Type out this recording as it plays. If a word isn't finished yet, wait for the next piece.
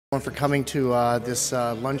For coming to this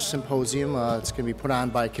lunch symposium. It's going to be put on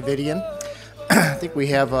by Covidian. I think we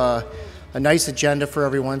have a nice agenda for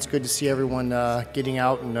everyone. It's good to see everyone getting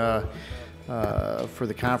out and for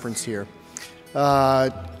the conference here.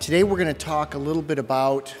 Today we're going to talk a little bit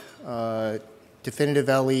about definitive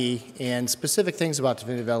LE and specific things about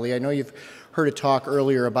definitive LE. I know you've heard a talk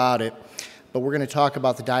earlier about it, but we're going to talk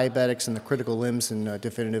about the diabetics and the critical limbs in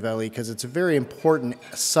definitive LE because it's a very important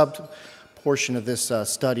portion of this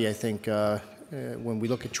study, I think, when we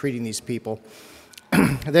look at treating these people.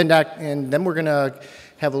 and then we're going to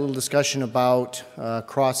have a little discussion about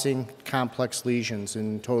crossing complex lesions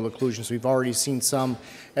and total occlusions. We've already seen some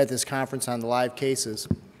at this conference on the live cases,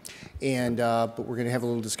 and but we're going to have a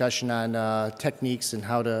little discussion on techniques and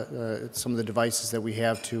how to some of the devices that we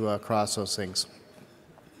have to cross those things.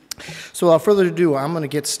 So without further ado, I'm going to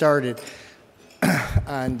get started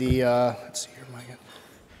on the let's see here.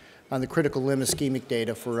 On the critical limb ischemic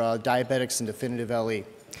data for diabetics and definitive LE.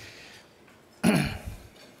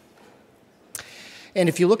 And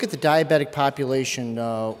if you look at the diabetic population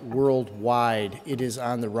worldwide, it is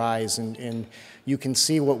on the rise, and you can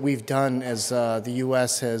see what we've done as the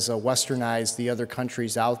U.S. has westernized the other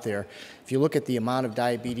countries out there. If you look at the amount of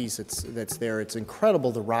diabetes that's there, it's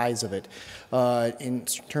incredible, the rise of it. In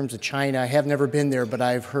terms of China, I have never been there, but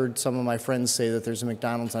I've heard some of my friends say that there's a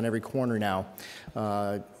McDonald's on every corner now.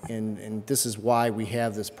 And this is why we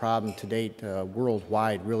have this problem to date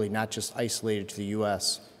worldwide, really, not just isolated to the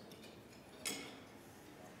U.S.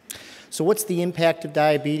 So what's the impact of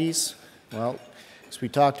diabetes? Well, as we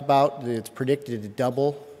talked about, it's predicted to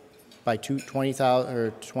double by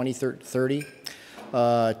 2030.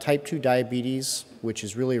 Type 2 diabetes, which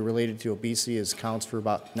is really related to obesity, accounts for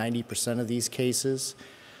about 90% of these cases.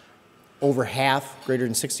 Over half, greater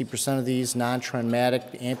than 60% of these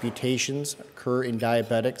non-traumatic amputations occur in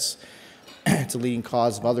diabetics. It's a leading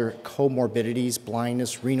cause of other comorbidities,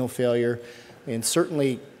 blindness, renal failure, and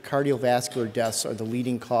certainly cardiovascular deaths are the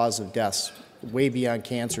leading cause of deaths, way beyond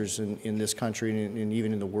cancers in this country and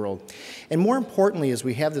even in the world. And more importantly, as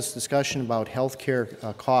we have this discussion about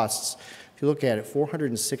healthcare costs, if you look at it,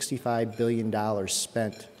 $465 billion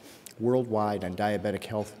spent worldwide on diabetic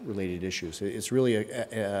health-related issues. It's really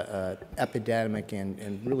an epidemic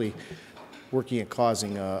and really working at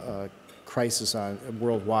causing a crisis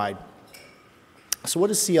worldwide. So what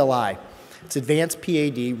is CLI? It's advanced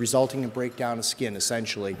PAD resulting in breakdown of skin,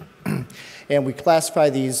 essentially. And we classify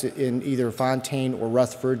these in either Fontaine or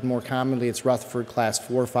Rutherford. More commonly, it's Rutherford class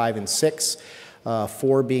 4, 5, and 6.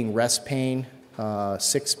 4 being rest pain,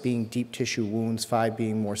 6 being deep tissue wounds, 5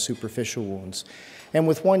 being more superficial wounds. And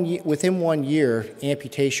within 1 year,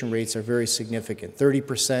 amputation rates are very significant,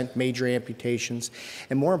 30% major amputations.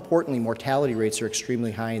 And more importantly, mortality rates are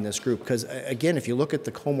extremely high in this group because, again, if you look at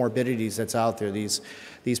the comorbidities that's out there, these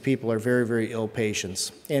people are very, very ill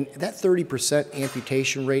patients. And that 30%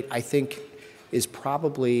 amputation rate, I think, is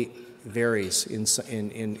probably varies in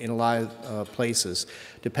a lot of places,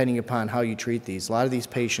 depending upon how you treat these. A lot of these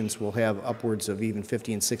patients will have upwards of even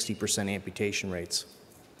 50 and 60% amputation rates.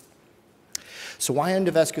 So why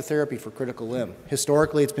endovascular therapy for critical limb?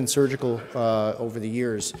 Historically, it's been surgical over the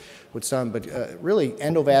years with some, but really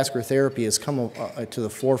endovascular therapy has come to the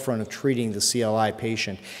forefront of treating the CLI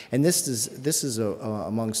patient. And this is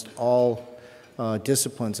amongst all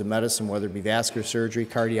disciplines of medicine, whether it be vascular surgery,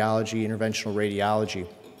 cardiology, interventional radiology,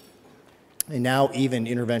 and now even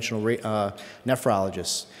interventional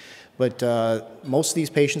nephrologists. But most of these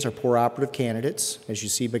patients are poor operative candidates, as you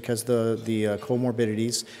see, because the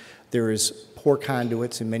comorbidities. There is poor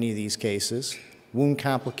conduits in many of these cases, wound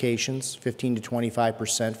complications, 15 to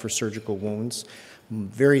 25% for surgical wounds,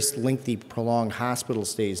 very lengthy, prolonged hospital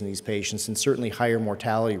stays in these patients, and certainly higher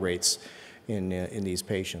mortality rates in these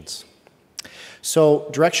patients. So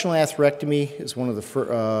directional atherectomy is one of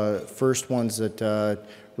the first ones that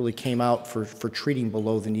really came out for treating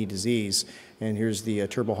below-the-knee disease, and here's the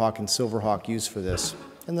TurboHawk and SilverHawk use for this.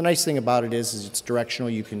 And the nice thing about it is it's directional.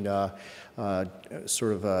 You can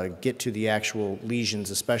get to the actual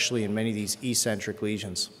lesions, especially in many of these eccentric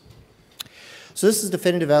lesions. So this is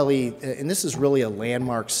definitive LE, and this is really a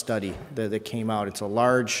landmark study that came out. It's a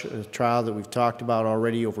large trial that we've talked about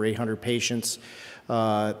already, over 800 patients.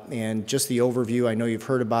 And just the overview, I know you've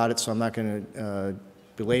heard about it, so I'm not going to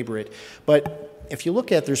belabor it. But if you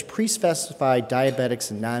look at, there's pre-specified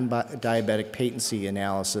diabetics and non-diabetic patency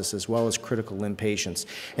analysis as well as critical limb patients.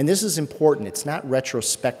 And this is important. It's not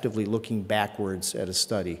retrospectively looking backwards at a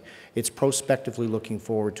study. It's prospectively looking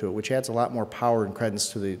forward to it, which adds a lot more power and credence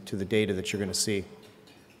to the data that you're going to see.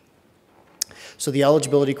 So the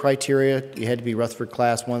eligibility criteria, you had to be Rutherford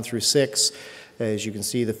class 1 through 6. As you can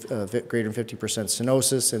see, the greater than 50%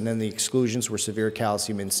 stenosis, and then the exclusions were severe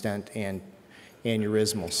calcium in stent and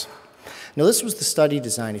aneurysmals. Now, this was the study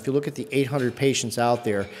design. If you look at the 800 patients out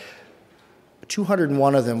there,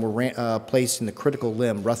 201 of them were placed in the critical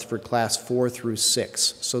limb, Rutherford class 4 through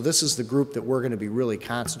 6. So this is the group that we're going to be really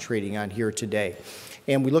concentrating on here today.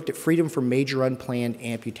 And we looked at freedom from major unplanned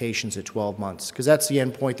amputations at 12 months, because that's the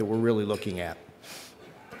endpoint that we're really looking at.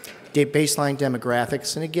 Baseline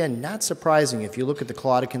demographics, and again, not surprising if you look at the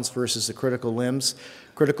claudicants versus the critical limbs.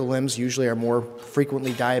 Critical limbs usually are more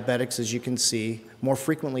frequently diabetics, as you can see, more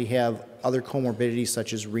frequently have other comorbidities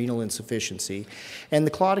such as renal insufficiency, and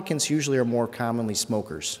the claudicants usually are more commonly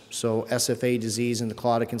smokers. So SFA disease in the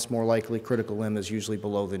claudicants more likely, critical limb is usually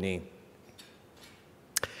below the knee.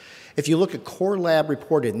 If you look at core lab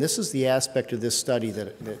reported, and this is the aspect of this study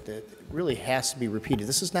that really has to be repeated.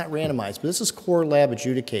 This is not randomized, but this is core lab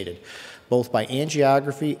adjudicated, both by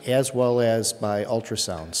angiography as well as by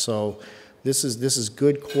ultrasound. So this is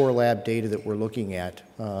good core lab data that we're looking at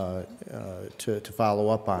to follow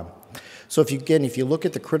up on. So if you look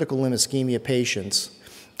at the critical limb ischemia patients,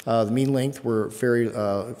 the mean length were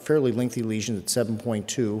fairly lengthy lesions at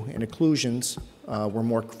 7.2, and occlusions were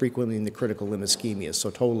more frequently in the critical limb ischemia, so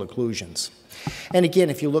total occlusions. And again,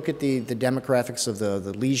 if you look at the demographics of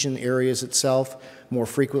the lesion areas itself, more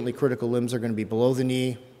frequently critical limbs are going to be below the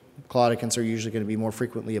knee. Claudicants are usually going to be more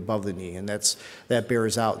frequently above the knee, and that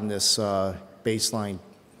bears out in this baseline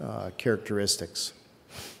characteristics.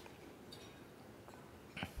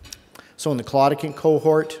 So in the claudicant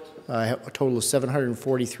cohort, a total of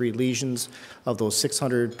 743 lesions. Of those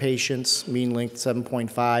 600 patients, mean length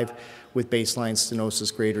 7.5, with baseline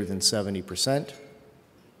stenosis greater than 70%.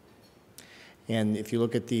 And if you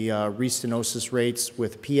look at the restenosis rates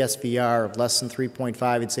with PSVR of less than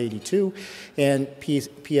 3.5, it's 82, and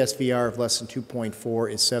PSVR of less than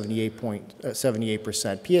 2.4 is 78%.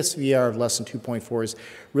 PSVR of less than 2.4 is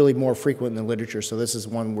really more frequent in the literature, so this is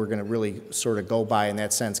one we're going to really sort of go by in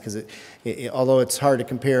that sense, because although it's hard to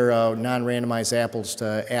compare non-randomized apples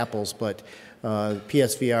to apples, but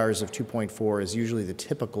PSVRs of 2.4 is usually the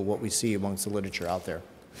typical what we see amongst the literature out there.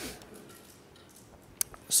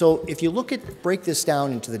 So if you break this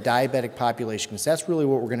down into the diabetic population, because that's really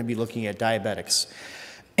what we're going to be looking at, diabetics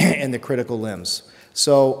and the critical limbs.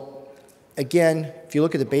 So again, if you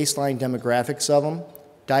look at the baseline demographics of them,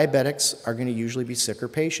 diabetics are going to usually be sicker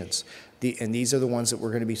patients. And these are the ones that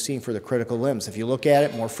we're going to be seeing for the critical limbs. If you look at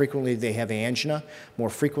it, more frequently they have angina, more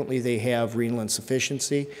frequently they have renal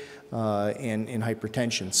insufficiency and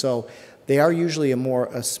hypertension. So they are usually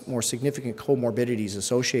more significant comorbidities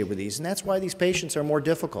associated with these, and that's why these patients are more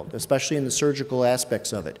difficult, especially in the surgical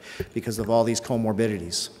aspects of it, because of all these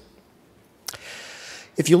comorbidities.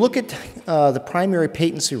 If you look at the primary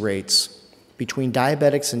patency rates between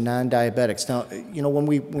diabetics and non-diabetics, now, you know, when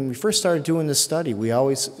we first started doing this study, we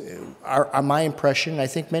always, my impression, I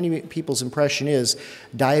think many people's impression is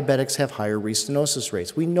diabetics have higher restenosis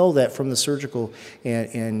rates. We know that from the surgical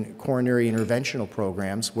and coronary interventional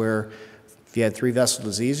programs, where if you had 3-vessel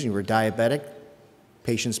disease and you were diabetic,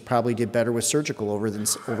 patients probably did better with surgical over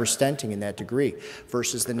stenting in that degree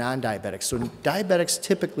versus the non-diabetics. So diabetics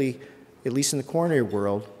typically, at least in the coronary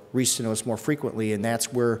world, restenose more frequently, and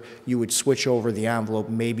that's where you would switch over the envelope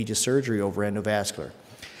maybe to surgery over endovascular.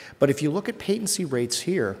 But if you look at patency rates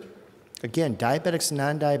here, again, diabetics and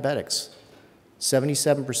non-diabetics,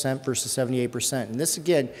 77% versus 78%. And this,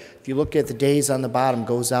 again, if you look at the days on the bottom,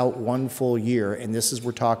 goes out 1 full year. And this is,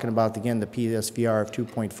 we're talking about, again, the PSVR of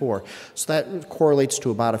 2.4. So that correlates to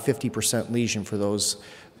about a 50% lesion for those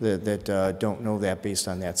that don't know that based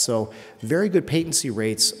on that. So very good patency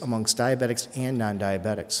rates amongst diabetics and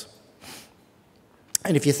non-diabetics.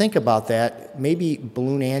 And if you think about that, maybe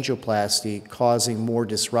balloon angioplasty causing more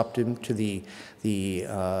disruption to the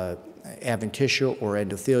adventitial or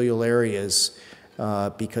endothelial areas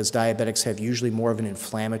because diabetics have usually more of an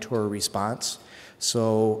inflammatory response.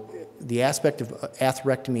 So the aspect of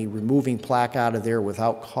atherectomy, removing plaque out of there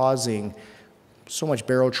without causing so much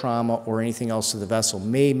barotrauma or anything else to the vessel,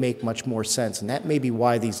 may make much more sense, and that may be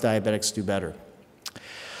why these diabetics do better.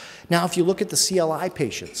 Now, if you look at the CLI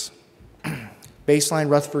patients, baseline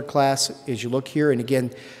Rutherford class, as you look here, and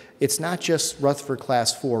again, it's not just Rutherford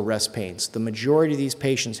class 4 rest pains. The majority of these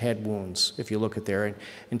patients had wounds, if you look at there,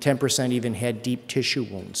 and 10% even had deep tissue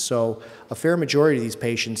wounds. So a fair majority of these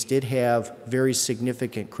patients did have very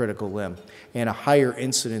significant critical limb and a higher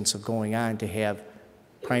incidence of going on to have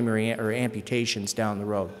primary or amputations down the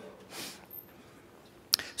road.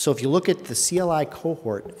 So if you look at the CLI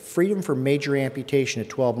cohort, freedom from major amputation at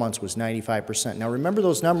 12 months was 95%. Now remember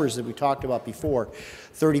those numbers that we talked about before,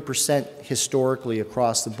 30% historically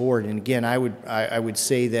across the board. And again, I would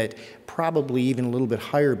say that probably even a little bit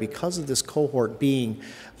higher because of this cohort being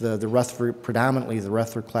predominantly the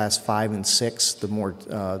Rutherford class 5 and 6, the more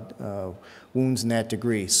wounds in that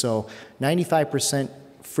degree. So 95%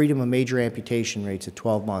 freedom of major amputation rates at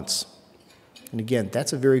 12 months. And again,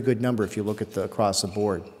 that's a very good number if you look at across the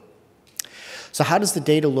board. So how does the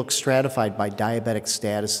data look stratified by diabetic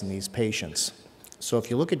status in these patients? So if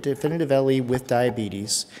you look at definitive LE with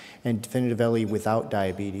diabetes and definitive LE without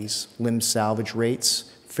diabetes, limb salvage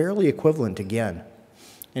rates, fairly equivalent again.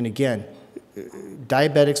 And again,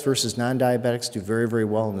 diabetics versus non-diabetics do very, very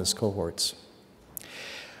well in these cohorts.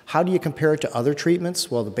 How do you compare it to other treatments?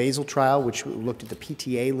 Well, the basal trial, which looked at the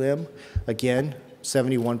PTA limb, again,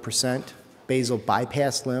 71%. Basal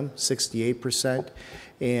bypass limb, 68%,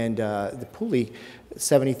 and the pulley,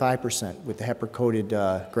 75% with the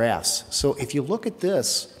heparin-coated grafts. So if you look at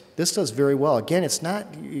this, this does very well. Again, it's not,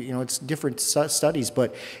 it's different studies,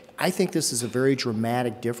 but I think this is a very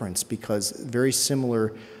dramatic difference because very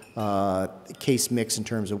similar case mix in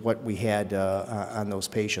terms of what we had on those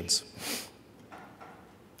patients.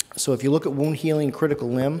 So if you look at wound healing critical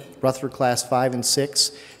limb, Rutherford class 5 and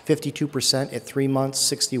 6, 52% at 3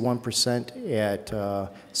 months, 61% at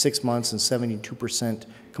 6 months, and 72%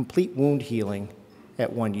 complete wound healing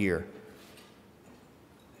at 1 year.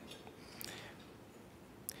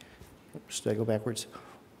 Oops, did I go backwards?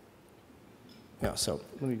 No, so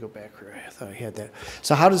let me go back here. I thought I had that.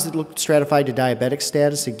 So how does it look stratified to diabetic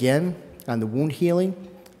status? Again, on the wound healing,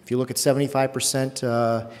 if you look at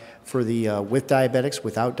 75% for the with diabetics,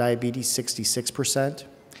 without diabetes, 66%.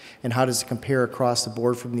 And how does it compare across the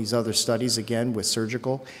board from these other studies, again, with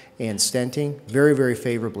surgical and stenting? Very, very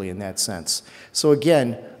favorably in that sense. So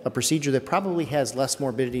again, a procedure that probably has less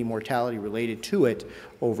morbidity and mortality related to it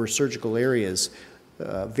over surgical areas,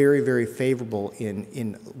 very, very favorable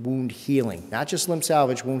in wound healing. Not just limb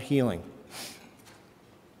salvage, wound healing.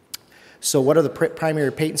 So what are the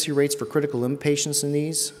primary patency rates for critical limb patients in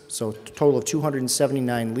these? So a total of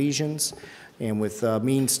 279 lesions, and with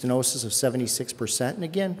mean stenosis of 76%. And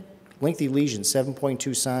again, lengthy lesions,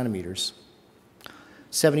 7.2 centimeters.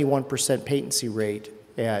 71% patency rate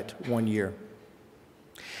at 1 year.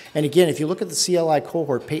 And again, if you look at the CLI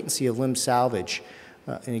cohort patency of limb salvage,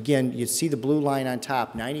 and again, you see the blue line on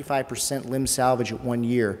top, 95% limb salvage at 1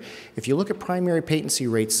 year. If you look at primary patency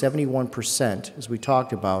rate, 71%, as we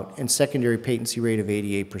talked about, and secondary patency rate of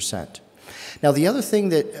 88%. Now, the other thing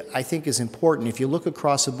that I think is important, if you look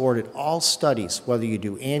across the board at all studies, whether you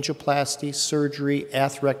do angioplasty, surgery,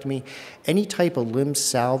 atherectomy, any type of limb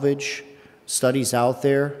salvage studies out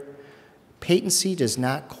there, patency does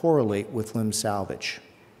not correlate with limb salvage.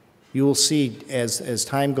 You will see as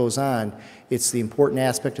time goes on, it's the important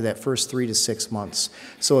aspect of that first 3 to 6 months.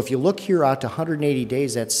 So if you look here out to 180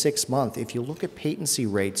 days, that's 6 months. If you look at patency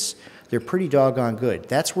rates, they're pretty doggone good.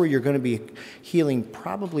 That's where you're going to be healing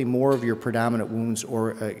probably more of your predominant wounds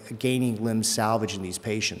or gaining limb salvage in these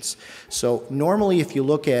patients. So normally if you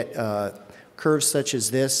look at curves such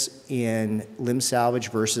as this in limb salvage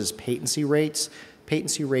versus patency rates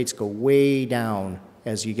go way down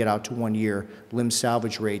as you get out to 1 year. Limb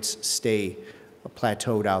salvage rates stay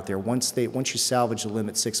plateaued out there. Once you salvage the limb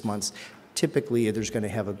at 6 months, typically there's going to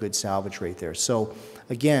have a good salvage rate there. So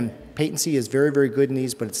again, patency is very, very good in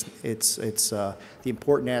these, but the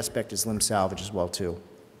important aspect is limb salvage as well too.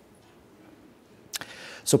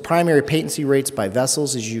 So primary patency rates by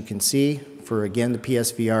vessels, as you can see, for again the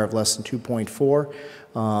PSVR of less than 2.4.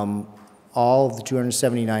 All of the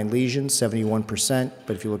 279 lesions, 71%,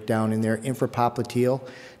 but if you look down in there, infrapopliteal.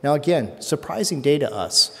 Now again, surprising data to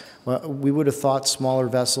us. Well, we would have thought smaller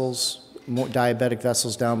vessels, more diabetic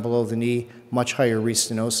vessels down below the knee, much higher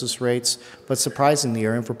restenosis rates, but surprisingly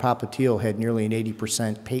our infrapopliteal had nearly an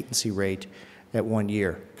 80% patency rate at 1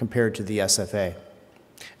 year compared to the SFA.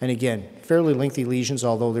 And again, fairly lengthy lesions,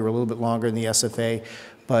 although they were a little bit longer in the SFA,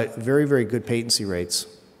 but very, very good patency rates.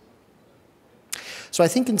 So I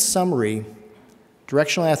think in summary,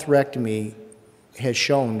 directional atherectomy has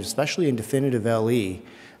shown, especially in definitive LE,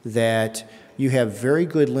 that you have very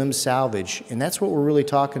good limb salvage, and that's what we're really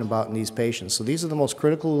talking about in these patients. So these are the most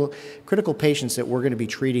critical patients that we're going to be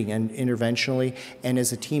treating interventionally and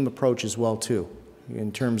as a team approach as well too,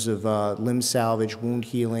 in terms of limb salvage, wound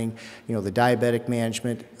healing, the diabetic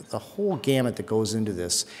management, the whole gamut that goes into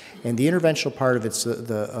this. And the interventional part of it's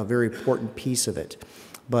a very important piece of it.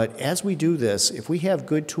 But as we do this, if we have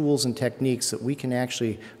good tools and techniques that we can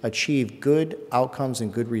actually achieve good outcomes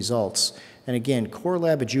and good results, And again, core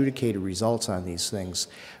lab adjudicated results on these things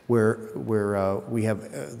where we have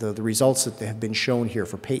the results that have been shown here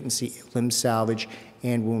for patency, limb salvage,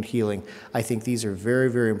 and wound healing. I think these are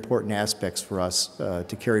very, very important aspects for us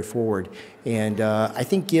to carry forward. And I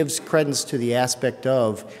think gives credence to the aspect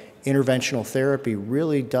of interventional therapy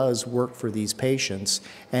really does work for these patients,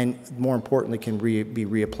 and more importantly can be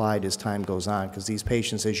reapplied as time goes on, because these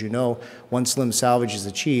patients, as you know, once limb salvage is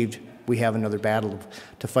achieved, we have another battle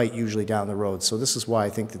to fight usually down the road. So this is why I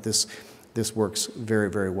think that this works very,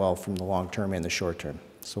 very well from the long term and the short term.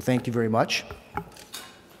 So thank you very much.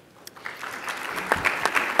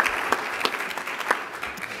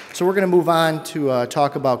 So we're going to move on to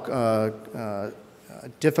talk about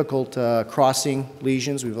difficult crossing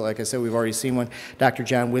lesions. Like I said, we've already seen one. Dr.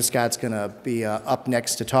 John Wiscott's going to be up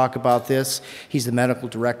next to talk about this. He's the medical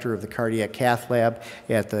director of the cardiac cath lab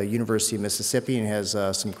at the University of Mississippi and has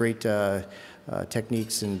some great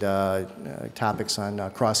techniques and topics on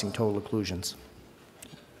crossing total occlusions.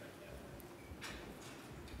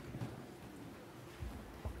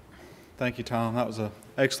 Thank you, Tom. That was an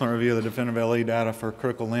excellent review of the definitive LE data for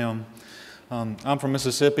critical limb. I'm from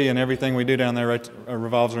Mississippi, and everything we do down there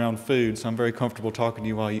revolves around food, so I'm very comfortable talking to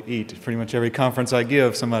you while you eat. Pretty much every conference I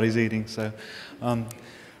give, somebody's eating. So we're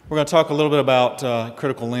going to talk a little bit about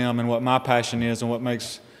critical limb and what my passion is and what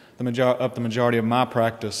makes up the majority of my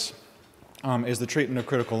practice is the treatment of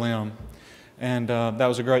critical limb. And that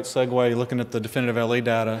was a great segue looking at the definitive LE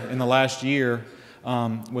data. In the last year,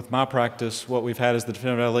 with my practice, what we've had is the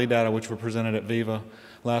definitive LE data, which were presented at Viva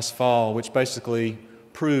last fall, which basically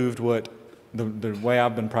proved what the way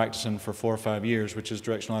I've been practicing for 4 or 5 years, which is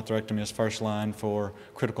directional atherectomy as first line for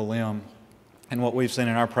critical limb. And what we've seen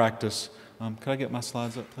in our practice, could I get my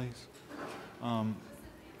slides up, please?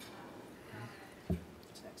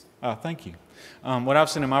 Thank you. What I've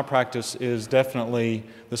seen in my practice is definitely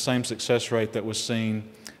the same success rate that was seen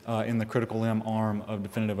in the critical limb arm of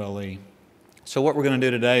definitive LE. So what we're going to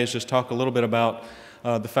do today is just talk a little bit about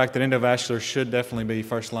the fact that EndoVascular should definitely be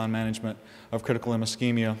first-line management of critical limb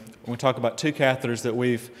ischemia. We talk about 2 catheters that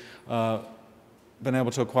we've been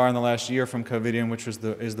able to acquire in the last year from Covidien, which is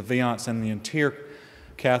the Viance and the Antir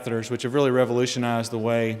catheters, which have really revolutionized the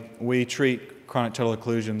way we treat chronic total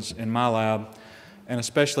occlusions in my lab, and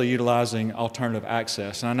especially utilizing alternative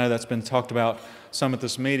access. And I know that's been talked about some at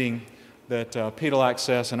this meeting, that pedal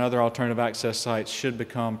access and other alternative access sites should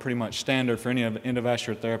become pretty much standard for any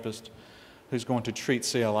endovascular therapist who's going to treat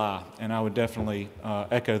CLI, and I would definitely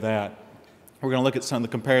echo that. We're going to look at some of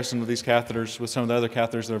the comparison of these catheters with some of the other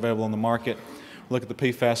catheters that are available on the market. Look at the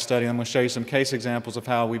PFAS study. I'm going to show you some case examples of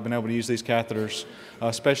how we've been able to use these catheters,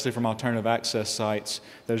 especially from alternative access sites,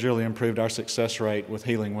 that has really improved our success rate with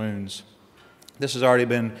healing wounds. This has already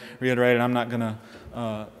been reiterated. I'm not going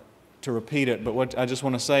to repeat it, but what I just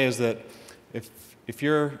want to say is that if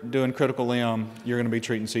you're doing critical limb, you're going to be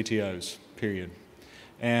treating CTOs, period.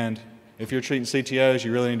 And if you're treating CTOs,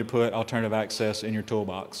 you really need to put alternative access in your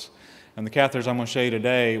toolbox. And the catheters I'm going to show you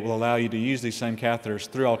today will allow you to use these same catheters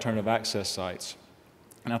through alternative access sites.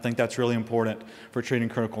 And I think that's really important for treating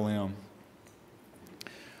critical limb.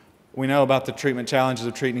 We know about the treatment challenges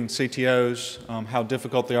of treating CTOs, how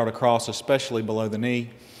difficult they are to cross, especially below the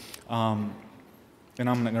knee. And I'm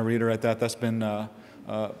not going to reiterate that. That's been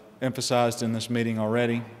emphasized in this meeting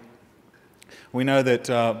already. We know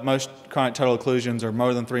that most chronic total occlusions are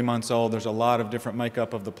more than 3 months old. There's a lot of different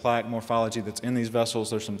makeup of the plaque morphology that's in these vessels.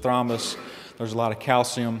 There's some thrombus, there's a lot of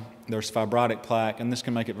calcium, there's fibrotic plaque, and this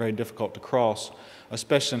can make it very difficult to cross,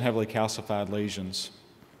 especially in heavily calcified lesions.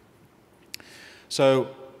 So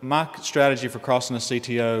my strategy for crossing a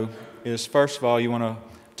CTO is, first of all, you want to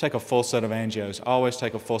take a full set of angios. Always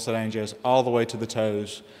take a full set of angios all the way to the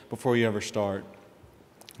toes before you ever start.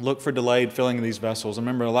 Look for delayed filling of these vessels.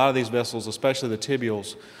 Remember, a lot of these vessels, especially the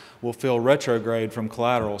tibials, will fill retrograde from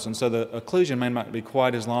collaterals, and so the occlusion may not be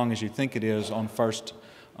quite as long as you think it is on first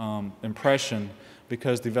impression,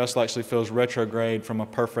 because the vessel actually fills retrograde from a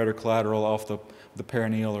perforator collateral off the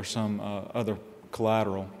perineal or some other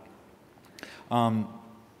collateral.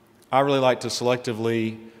 I really like to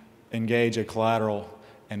selectively engage a collateral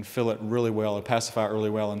and fill it really well, or pacify it really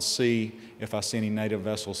well, and see if I see any native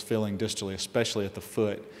vessels filling distally, especially at the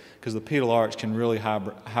foot, because the pedal arch can really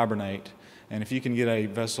hibernate. And if you can get a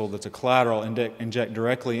vessel that's a collateral and inject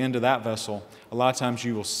directly into that vessel, a lot of times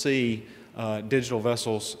you will see digital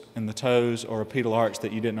vessels in the toes or a pedal arch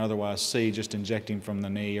that you didn't otherwise see just injecting from the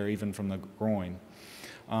knee or even from the groin.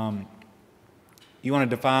 You want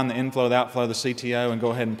to define the inflow, the outflow of the CTO and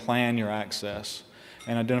go ahead and plan your access.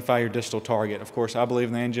 and identify your distal target. Of course, I believe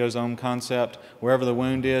in the angiosome concept. Wherever the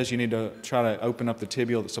wound is, you need to try to open up the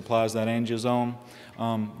tibial that supplies that angiosome.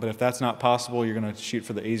 But if that's not possible, you're going to shoot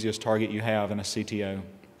for the easiest target you have in a CTO.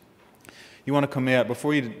 You want to commit,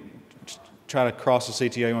 before you try to cross the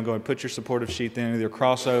CTO, you want to go ahead and put your supportive sheath in, either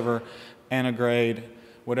crossover, antegrade,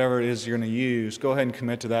 whatever it is you're going to use. Go ahead and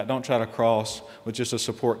commit to that. Don't try to cross with just a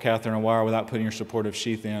support catheter and a wire without putting your supportive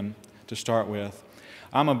sheath in to start with.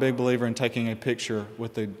 I'm a big believer in taking a picture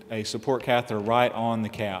with a support catheter right on the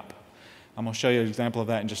cap. I'm going to show you an example of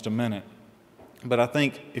that in just a minute. But I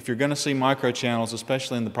think if you're going to see microchannels,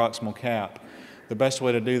 especially in the proximal cap, the best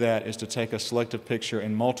way to do that is to take a selective picture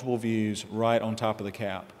in multiple views right on top of the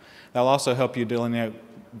cap. That'll also help you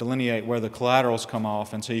delineate where the collaterals come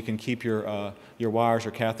off, and so you can keep your wires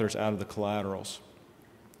or catheters out of the collaterals.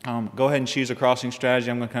 Go ahead and choose a crossing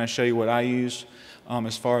strategy. I'm going to kind of show you what I use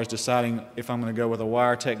as far as deciding if I'm going to go with a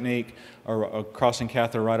wire technique or a crossing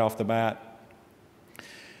catheter right off the bat.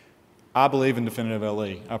 I believe in definitive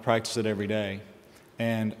LE. I practice it every day.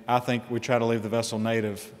 And I think we try to leave the vessel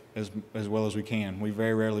native as well as we can. We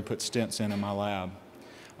very rarely put stents in my lab.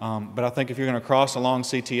 But I think if you're going to cross along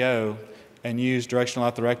CTO and use directional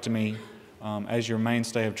atherectomy as your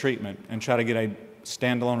mainstay of treatment and try to get a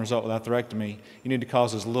standalone result with atherectomy, you need to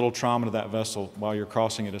cause as little trauma to that vessel while you're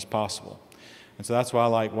crossing it as possible. And so that's why I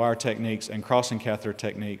like wire techniques and crossing catheter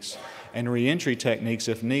techniques and reentry techniques,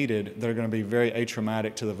 if needed, that are going to be very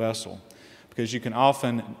atraumatic to the vessel. Because you can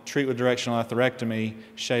often treat with directional atherectomy,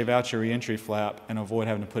 shave out your reentry flap, and avoid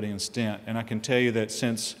having to put in a stent. And I can tell you that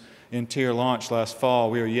since NTEER launched last fall,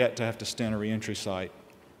 we are yet to have to stent a reentry site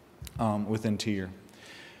with NTEER.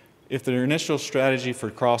 If the initial strategy for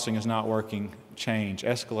crossing is not working, change,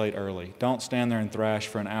 escalate early. Don't stand there and thrash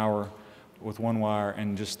for an hour with one wire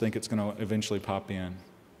and just think it's going to eventually pop in.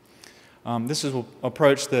 This is an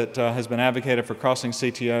approach that has been advocated for crossing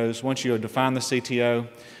CTOs. Once you define the CTO,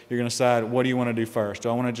 you're going to decide, what do you want to do first? Do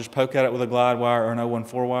I want to just poke at it with a glide wire or an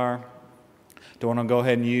 014 wire? Do I want to go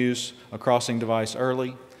ahead and use a crossing device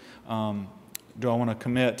early? Do I want to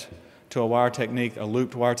commit to a wire technique, a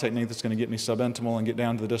looped wire technique that's going to get me subintimal and get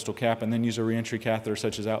down to the distal cap, and then use a reentry catheter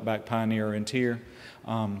such as Outback Pioneer or NTEER?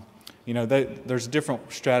 You know, there's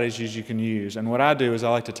different strategies you can use. And what I do is I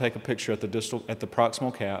like to take a picture at the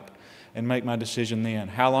proximal cap and make my decision then.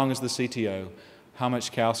 How long is the CTO? How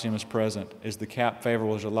much calcium is present? Is the cap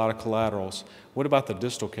favorable? There's a lot of collaterals. What about the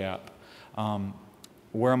distal cap?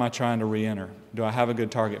 Where am I trying to re-enter? Do I have a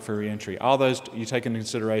good target for re-entry? All those you take into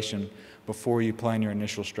consideration before you plan your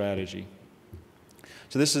initial strategy.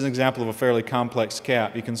 So this is an example of a fairly complex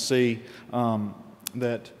cap. You can see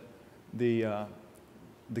that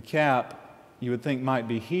the cap you would think might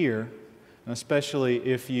be here, and especially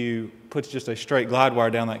if you put just a straight glide wire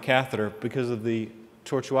down that catheter, because of the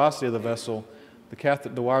tortuosity of the vessel,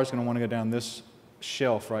 the wire is going to want to go down this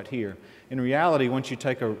shelf right here. In reality, once you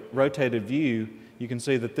take a rotated view, you can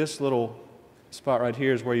see that this little spot right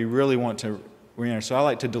here is where you really want to re-enter. So I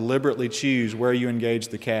like to deliberately choose where you engage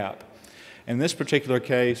the cap. In this particular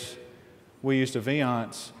case, we used a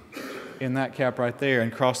Viance in that cap right there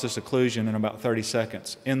and crossed this occlusion in about 30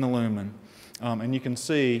 seconds in the lumen. And you can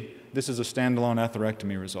see this is a standalone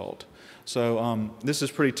atherectomy result. So this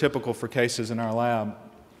is pretty typical for cases in our lab,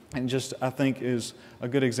 and just I think is a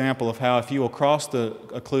good example of how if you will cross the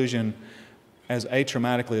occlusion as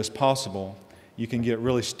atraumatically as possible, you can get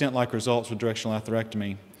really stent-like results with directional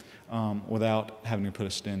atherectomy without having to put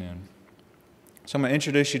a stent in. So I'm going to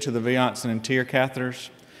introduce you to the Viance and NTEER catheters.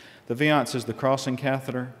 The Viance is the crossing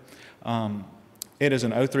catheter. It is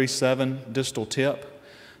an 037 distal tip.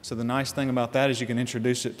 So the nice thing about that is you can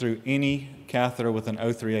introduce it through any catheter with an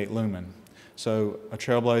 038 lumen. So a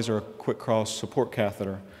Trailblazer or a quick cross support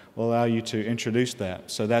catheter will allow you to introduce that.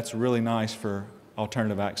 So that's really nice for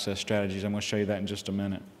alternative access strategies. I'm going to show you that in just a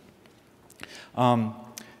minute.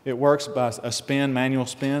 It works by a spin, manual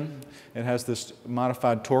spin. It has this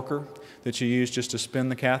modified torquer that you use just to spin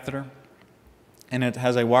the catheter. And it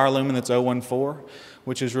has a wire lumen that's 014,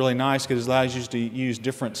 which is really nice because it allows you to use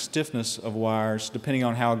different stiffness of wires depending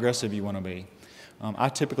on how aggressive you want to be. I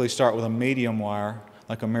typically start with a medium wire,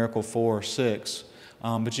 like a Miracle 4 or 6,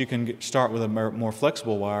 but you can start with a more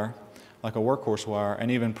flexible wire, like a workhorse wire,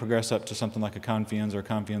 and even progress up to something like a Confianza or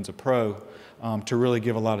Confianza Pro to really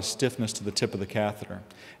give a lot of stiffness to the tip of the catheter.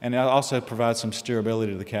 And it also provides some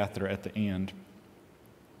steerability to the catheter at the end.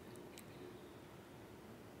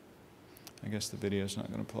 I guess the video is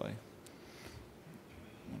not going to play.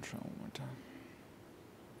 I'll try one more time.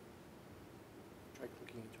 Try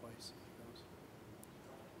clicking it twice.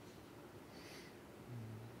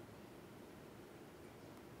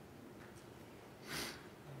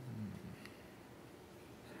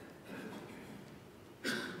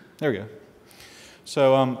 There we go.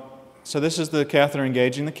 So this is the catheter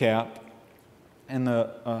engaging the cap, and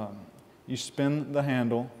you spin the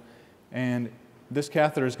handle, and this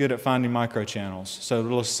catheter is good at finding microchannels. So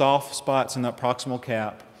little soft spots in that proximal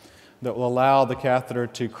cap that will allow the catheter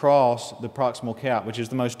to cross the proximal cap, which is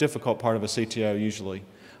the most difficult part of a CTO usually.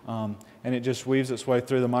 And it just weaves its way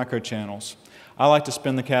through the microchannels. I like to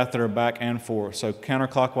spin the catheter back and forth, so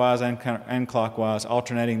counterclockwise and clockwise,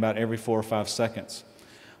 alternating about every 4 or 5 seconds.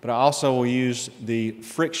 But I also will use the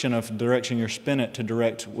friction of the direction you spin it to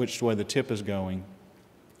direct which way the tip is going.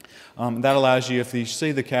 That allows you, if you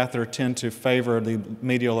see the catheter tend to favor the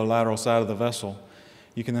medial or lateral side of the vessel,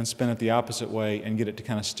 you can then spin it the opposite way and get it to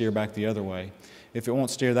kind of steer back the other way. If it won't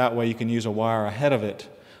steer that way, you can use a wire ahead of it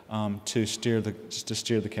to steer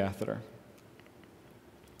the catheter.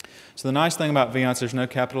 So the nice thing about Viance, there's no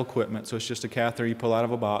capital equipment, so it's just a catheter you pull out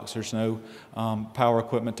of a box. There's no power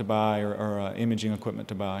equipment to buy or imaging equipment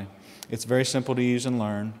to buy. It's very simple to use and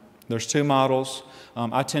learn. There's 2 models.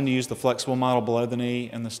 I tend to use the flexible model below the knee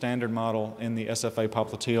and the standard model in the SFA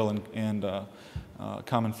popliteal and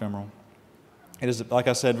common femoral. It is, like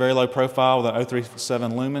I said, very low profile with an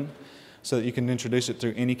 037 lumen, so that you can introduce it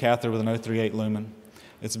through any catheter with an 038 lumen.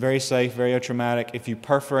 It's very safe, very atraumatic. If you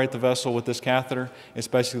perforate the vessel with this catheter, it's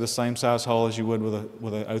basically the same size hole as you would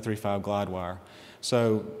with a 035 glide wire.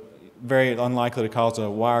 So very unlikely to cause a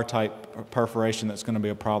wire type perforation that's going to be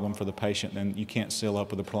a problem for the patient, and you can't seal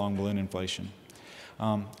up with a prolonged balloon inflation.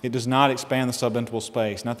 It does not expand the subintimal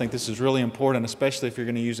space, and I think this is really important, especially if you're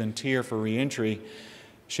going to use anterior for reentry.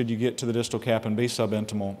 Should you get to the distal cap and be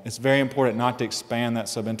subintimal, it's very important not to expand that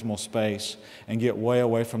subintimal space and get way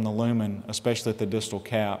away from the lumen, especially at the distal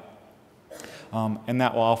cap. And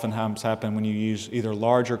that will oftentimes happen when you use either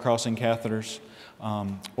larger crossing catheters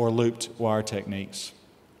or looped wire techniques.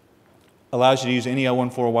 Allows you to use any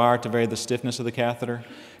 014 wire to vary the stiffness of the catheter.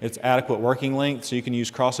 It's adequate working length, so you can use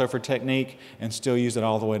crossover technique and still use it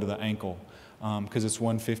all the way to the ankle because it's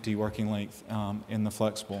 150 working length in the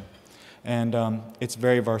flexible. And it's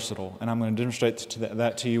very versatile, and I'm going to demonstrate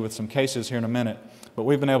that to you with some cases here in a minute. But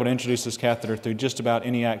we've been able to introduce this catheter through just about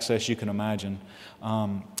any access you can imagine,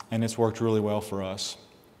 and it's worked really well for us.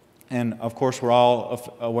 And of course, we're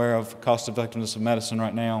all aware of cost effectiveness of medicine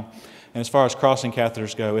right now, and as far as crossing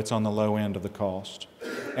catheters go, it's on the low end of the cost.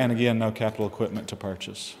 And again, no capital equipment to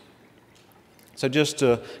purchase. So just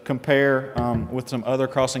to compare with some other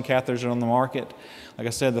crossing catheters that are on the market, like I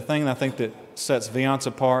said, the thing I think that sets Viance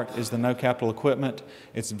apart is the no capital equipment.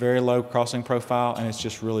 It's very low crossing profile, and it's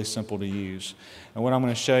just really simple to use. And what I'm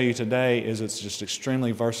going to show you today is it's just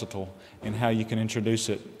extremely versatile in how you can introduce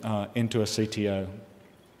it into a CTO.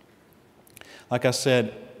 Like I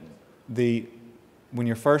said, when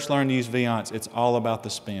you're first learning to use Viance, it's all about the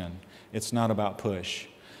spin. It's not about push.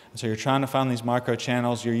 So you're trying to find these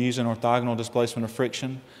microchannels. You're using orthogonal displacement of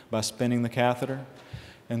friction by spinning the catheter.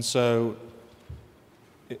 And so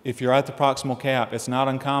if you're at the proximal cap, it's not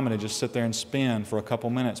uncommon to just sit there and spin for a couple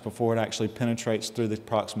minutes before it actually penetrates through the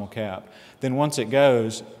proximal cap. Then once it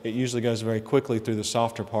goes, it usually goes very quickly through the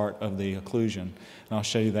softer part of the occlusion. And I'll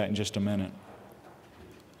show you that in just a minute.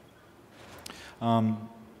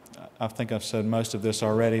 I think I've said most of this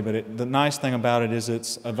already, but the nice thing about it is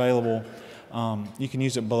it's available. You can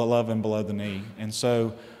use it above and below the knee. And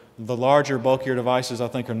so the larger, bulkier devices, I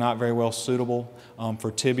think, are not very well suitable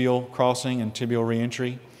for tibial crossing and tibial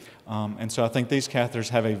reentry. And so I think these catheters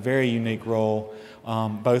have a very unique role,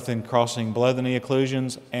 both in crossing below the knee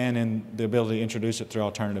occlusions and in the ability to introduce it through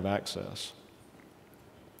alternative access.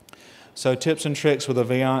 So tips and tricks with a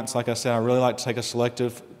Viance, like I said, I really like to take a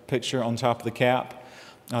selective picture on top of the cap.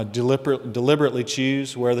 Deliberately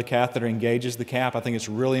choose where the catheter engages the cap. I think it's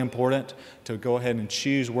really important to go ahead and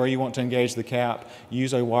choose where you want to engage the cap.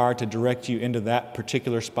 Use a wire to direct you into that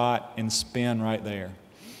particular spot and spin right there.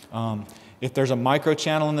 If there's a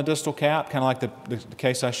microchannel in the distal cap, kind of like the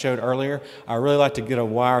case I showed earlier, I really like to get a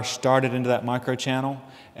wire started into that microchannel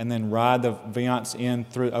and then ride the Viance in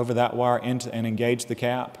over that wire and engage the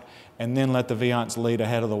cap, and then let the Viance lead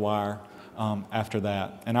ahead of the wire after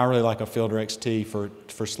that. And I really like a Fielder XT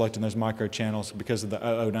for selecting those microchannels because of the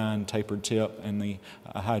 009 tapered tip and the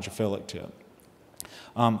hydrophilic tip.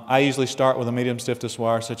 I usually start with a medium stiffness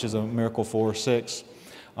wire such as a Miracle 4 or 6.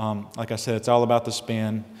 Like I said, it's all about the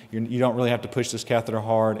spin. You don't really have to push this catheter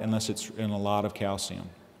hard unless it's in a lot of calcium.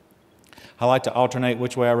 I like to alternate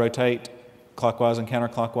which way I rotate, clockwise and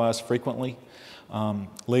counterclockwise frequently.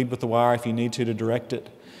 Lead with the wire if you need to direct it.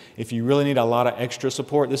 If you really need a lot of extra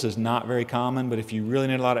support, this is not very common, but if you really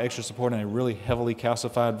need a lot of extra support in a really heavily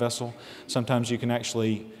calcified vessel, sometimes you can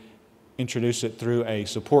actually introduce it through a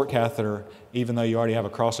support catheter, even though you already have a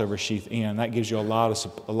crossover sheath in. That gives you a lot of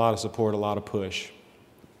support, a lot of push.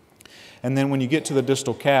 And then when you get to the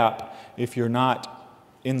distal cap, if you're not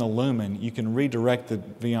in the lumen, you can redirect the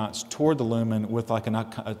Viance toward the lumen with like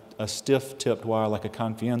a stiff-tipped wire like a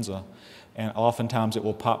confianza, and oftentimes it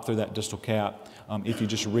will pop through that distal cap if you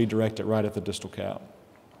just redirect it right at the distal cap.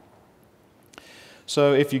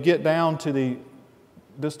 So if you get down to the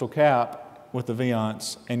distal cap with the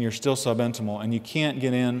Viance and you're still subintimal and you can't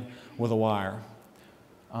get in with a wire,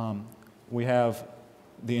 we have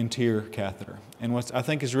the anterior catheter. And what I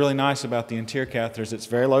think is really nice about the anterior catheter is it's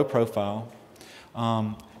very low profile,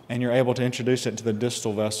 and you're able to introduce it into the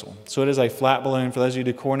distal vessel. So it is a flat balloon. For those of you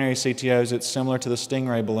who do coronary CTOs, it's similar to the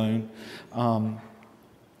Stingray balloon,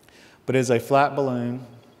 but it is a flat balloon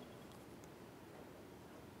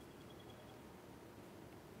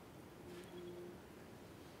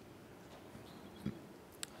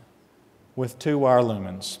with 2 wire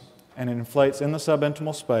lumens, and it inflates in the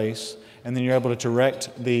subintimal space, and then you're able to direct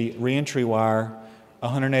the reentry wire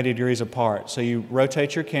 180 degrees apart. So you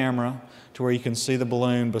rotate your camera to where you can see the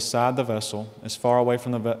balloon beside the vessel, as far away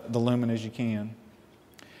from the lumen as you can,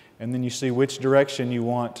 and then you see which direction you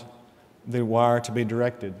want the wire to be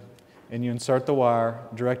directed. And you insert the wire,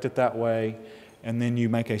 direct it that way, and then you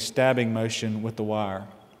make a stabbing motion with the wire.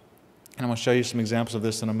 And I'm going to show you some examples of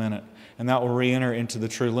this in a minute. And that will re-enter into the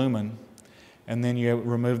true lumen. And then you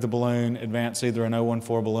remove the balloon, advance either an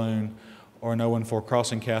 014 balloon or an 014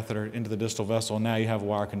 crossing catheter into the distal vessel, and now you have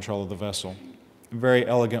wire control of the vessel. A very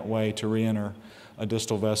elegant way to re-enter a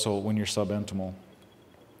distal vessel when you're subintimal.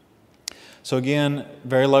 So again,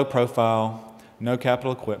 very low profile, no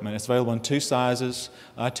capital equipment. It's available in 2 sizes.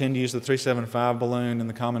 I tend to use the 375 balloon in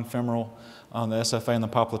the common femoral, the SFA and the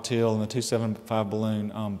popliteal, and the 275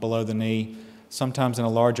 balloon below the knee. Sometimes in a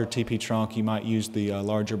larger TP trunk, you might use the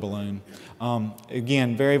larger balloon.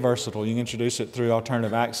 Again, very versatile. You can introduce it through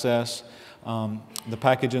alternative access. The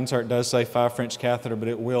package insert does say 5 French catheter, but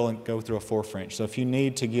it will go through a 4 French. So if you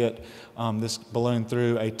need to get this balloon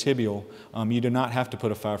through a tibial, you do not have to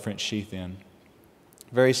put a 5 French sheath in.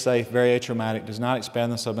 Very safe, very atraumatic, does not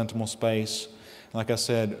expand the subintimal space. Like I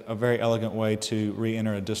said, a very elegant way to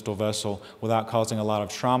re-enter a distal vessel without causing a lot of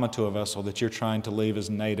trauma to a vessel that you're trying to leave as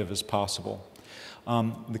native as possible.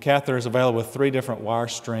 The catheter is available with 3 different wire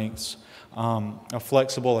strengths, a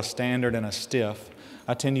flexible, a standard, and a stiff.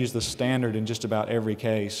 I tend to use the standard in just about every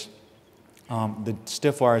case. The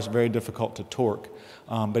stiff wire is very difficult to torque,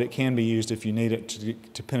 but it can be used if you need it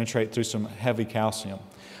to penetrate through some heavy calcium.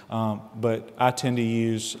 But I tend to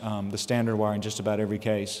use the standard wire in just about every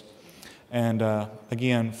case. And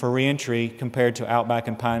again, for reentry, compared to Outback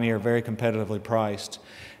and Pioneer, very competitively priced.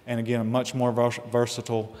 And again, much more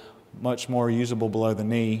versatile, much more usable below the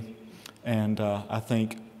knee, and I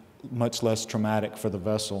think much less traumatic for the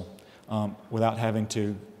vessel without having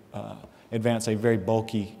to advance a very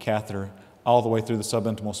bulky catheter all the way through the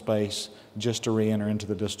subintimal space just to re-enter into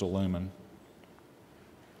the distal lumen.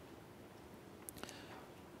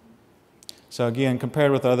 So again,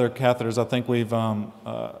 compared with other catheters, I think we've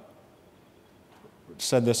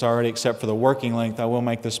said this already, except for the working length. I will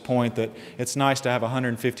make this point that it's nice to have a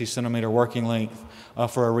 150 centimeter working length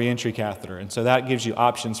for a reentry catheter. And so that gives you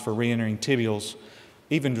options for re-entering tibials,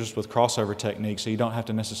 even just with crossover techniques, so you don't have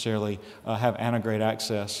to necessarily have antegrade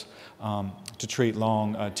access to treat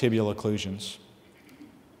long tibial occlusions.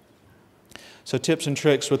 So tips and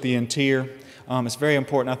tricks with the anterior. It's very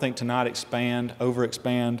important, I think, to not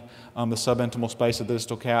overexpand the subintimal space of the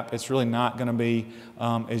distal cap. It's really not going to be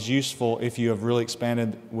as useful if you have really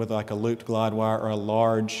expanded with like a looped glide wire or a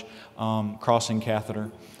large crossing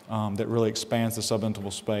catheter that really expands the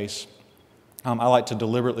subintimal space. I like to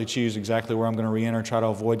deliberately choose exactly where I'm going to re-enter, try to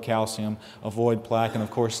avoid calcium, avoid plaque, and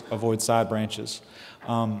of course avoid side branches.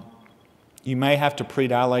 You may have to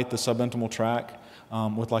predilate the subintimal tract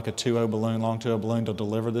with like a 2.0 balloon, long 2.0 balloon to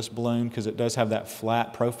deliver this balloon, because it does have that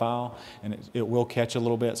flat profile and it will catch a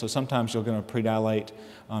little bit. So sometimes you're going to predilate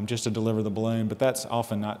just to deliver the balloon, but that's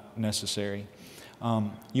often not necessary.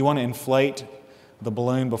 You want to inflate the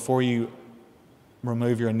balloon before you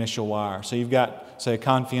remove your initial wire. So you've got, say, a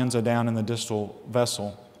confianza down in the distal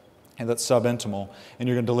vessel, and that's subintimal, and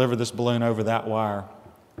you're going to deliver this balloon over that wire.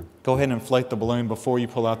 Go ahead and inflate the balloon before you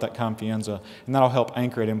pull out that confianza, and that'll help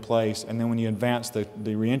anchor it in place. And then when you advance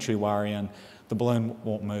the reentry wire in, the balloon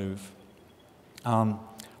won't move.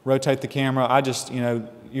 Rotate the camera.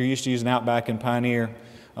 You're used to using Outback and Pioneer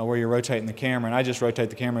where you're rotating the camera, and I just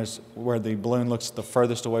rotate the cameras where the balloon looks the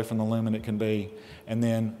furthest away from the lumen it can be, and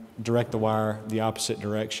then direct the wire the opposite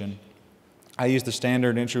direction. I use the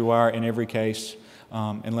standard entry wire in every case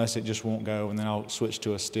unless it just won't go, and then I'll switch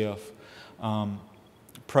to a stiff.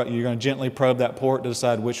 You're going to gently probe that port to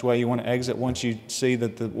decide which way you want to exit. Once you see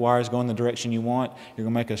that the wire is going the direction you want, you're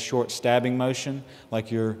going to make a short stabbing motion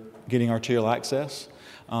like you're getting arterial access.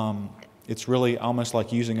 It's really almost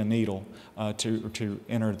like using a needle to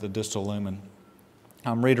enter the distal lumen.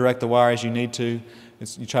 Redirect the wire as you need to.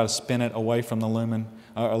 You try to spin it away from the lumen,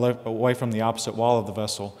 away from the opposite wall of the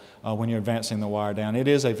vessel when you're advancing the wire down. It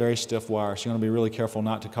is a very stiff wire, so you want to be really careful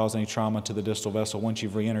not to cause any trauma to the distal vessel once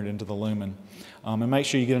you've re-entered into the lumen. And make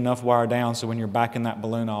sure you get enough wire down so when you're backing that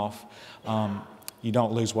balloon off, you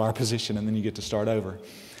don't lose wire position and then you get to start over.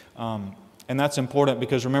 And that's important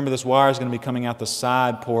because remember, this wire is going to be coming out the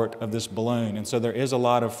side port of this balloon, and so there is a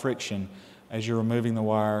lot of friction as you're removing the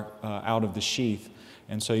wire out of the sheath.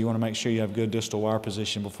 And so you want to make sure you have good distal wire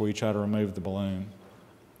position before you try to remove the balloon.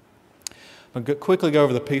 But quickly go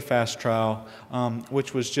over the PFAS trial,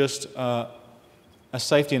 which was just a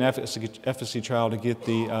safety and efficacy trial to get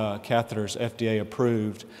the catheters FDA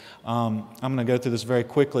approved. I'm going to go through this very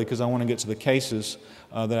quickly because I want to get to the cases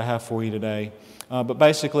that I have for you today. But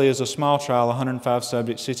basically, it's a small trial, 105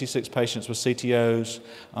 subjects, 66 patients with CTOs,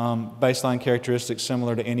 baseline characteristics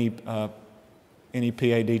similar to any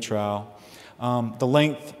PAD trial.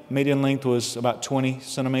 The median length was about 20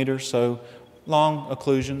 centimeters, so long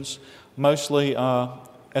occlusions, mostly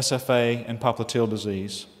SFA and popliteal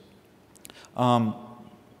disease.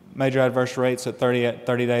 Major adverse rates at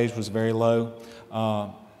 30 days was very low,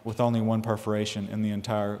 with only one perforation in the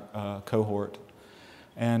entire cohort.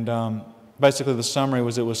 And basically the summary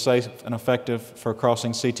was it was safe and effective for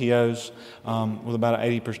crossing CTOs with about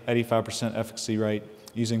an 85% efficacy rate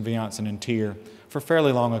using Viance and Intier for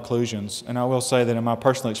fairly long occlusions. And I will say that in my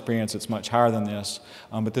personal experience, it's much higher than this,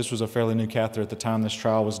 but this was a fairly new catheter at the time this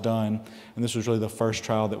trial was done, and this was really the first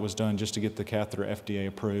trial that was done just to get the catheter FDA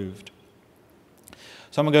approved.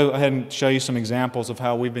 So I'm going to go ahead and show you some examples of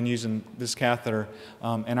how we've been using this catheter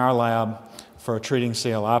in our lab for treating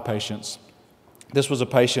CLI patients. This was a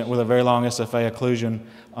patient with a very long SFA occlusion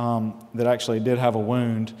that actually did have a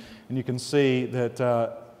wound, and you can see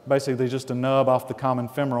that basically just a nub off the common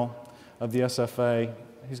femoral of the SFA.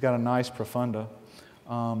 He's got a nice profunda,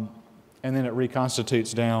 and then it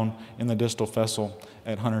reconstitutes down in the distal vessel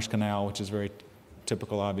at Hunter's Canal, which is very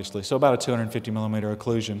typical, obviously. So about a 250 millimeter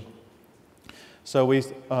occlusion. So we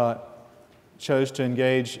chose to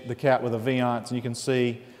engage the cat with a Viance, and you can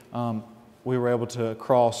see we were able to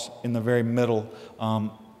cross in the very middle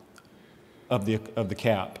of the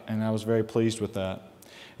cap, and I was very pleased with that.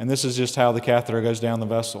 And this is just how the catheter goes down the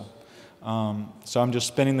vessel. So I'm just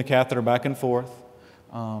spinning the catheter back and forth,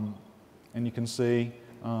 and you can see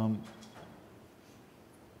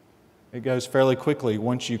it goes fairly quickly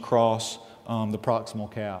once you cross the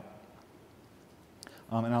proximal cap.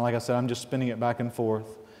 And like I said, I'm just spinning it back and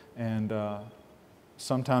forth, and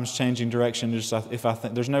sometimes changing direction. Just if I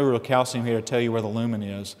think there's no real calcium here to tell you where the lumen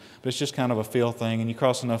is, but it's just kind of a feel thing. And you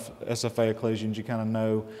cross enough SFA occlusions, you kind of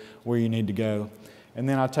know where you need to go. And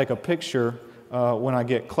then I take a picture when I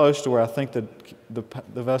get close to where I think that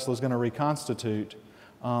the vessel is going to reconstitute,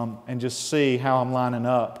 and just see how I'm lining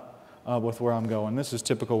up with where I'm going. This is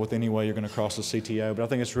typical with any way you're going to cross the CTO, but I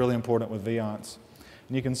think it's really important with Viance.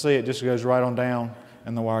 And you can see it just goes right on down,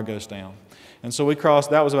 and the wire goes down. And so we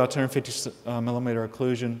crossed, that was about 250 millimeter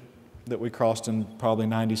occlusion that we crossed in probably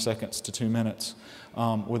 90 seconds to 2 minutes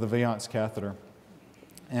with a Viance catheter,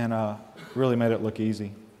 and really made it look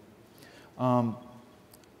easy.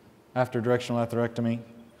 After directional atherectomy,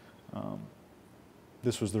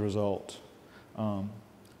 this was the result.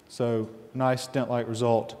 So nice stent-like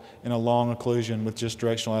result in a long occlusion with just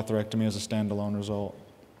directional atherectomy as a standalone result.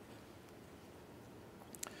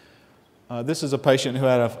 This is a patient who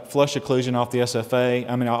had a flush occlusion off the SFA,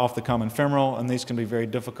 off the common femoral, and these can be very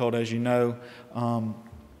difficult, as you know.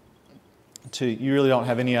 You really don't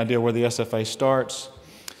have any idea where the SFA starts.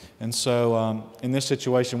 And so in this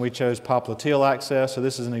situation, we chose popliteal access. So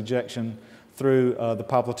this is an ejection through the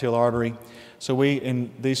popliteal artery. So we,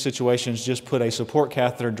 in these situations, just put a support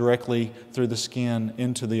catheter directly through the skin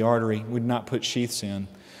into the artery. We did not put sheaths in.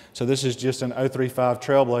 So this is just an 035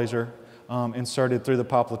 Trailblazer inserted through the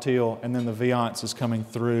popliteal, and then the Viance is coming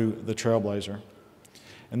through the Trailblazer.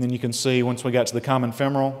 And then you can see once we got to the common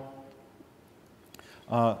femoral,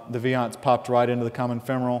 the Viance popped right into the common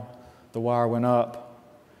femoral, the wire went up,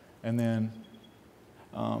 and then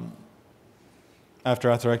after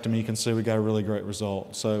atherectomy, you can see we got a really great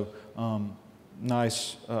result. So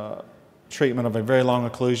nice treatment of a very long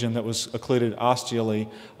occlusion that was occluded osteally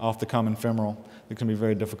off the common femoral. It can be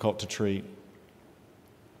very difficult to treat.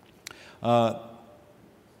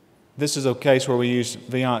 This is a case where we use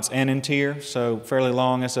Viance and Intier, so fairly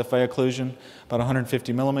long SFA occlusion, about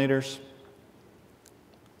 150 millimeters.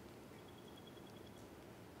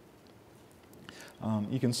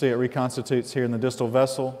 You can see it reconstitutes here in the distal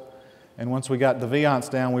vessel. And once we got the Viance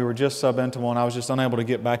down, we were just subintimal, and I was just unable to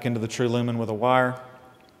get back into the true lumen with a wire.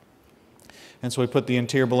 And so we put the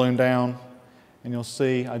anterior balloon down, and you'll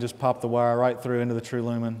see I just popped the wire right through into the true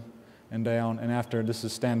lumen and down. And after, this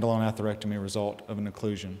is standalone atherectomy result of an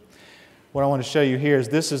occlusion. What I want to show you here is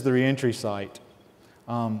this is the reentry site.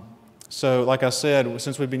 So like I said,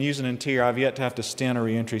 since we've been using anterior, I've yet to have to stent a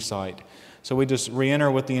reentry site. So we just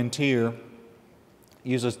reenter with the anterior,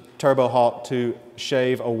 use a turbo hawk to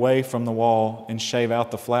shave away from the wall and shave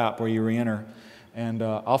out the flap where you reenter, and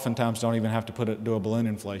oftentimes don't even have to do a balloon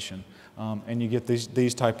inflation, and you get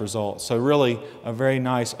these type results. So really a very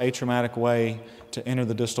nice atraumatic way to enter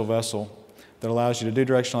the distal vessel that allows you to do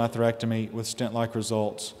directional atherectomy with stent-like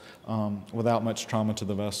results without much trauma to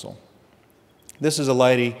the vessel. This is a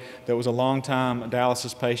lady that was a long-time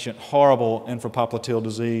dialysis patient, horrible infrapopliteal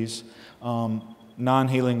disease,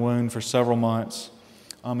 non-healing wound for several months.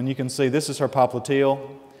 And you can see this is her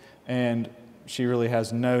popliteal, and she really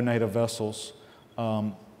has no native vessels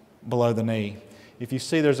below the knee. If you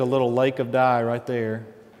see there's a little lake of dye right there,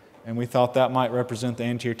 and we thought that might represent the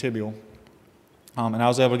anterior tibial. And I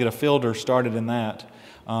was able to get a filter started in that,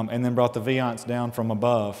 and then brought the Viance down from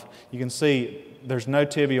above. You can see there's no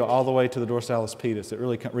tibial all the way to the dorsalis pedis. It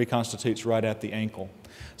really reconstitutes right at the ankle.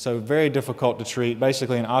 So very difficult to treat,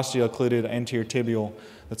 basically an osteoccluded anterior tibial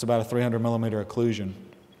that's about a 300 millimeter occlusion.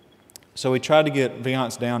 So we tried to get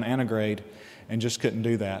Viance down antegrade and just couldn't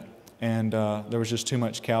do that. And there was just too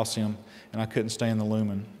much calcium, and I couldn't stay in the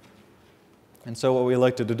lumen. And so what we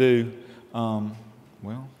elected to do, well,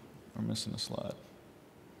 we're missing a slide.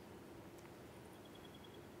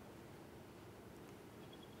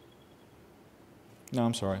 No,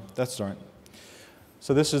 I'm sorry. That's right.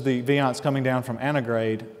 So this is the Viance coming down from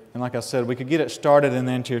antegrade, and like I said, we could get it started in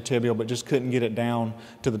the anterior tibial, but just couldn't get it down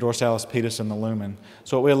to the dorsalis pedis and the lumen.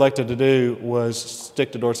 So what we elected to do was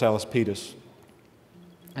stick to dorsalis pedis.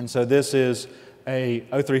 And so this is a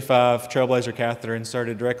 035 Trailblazer catheter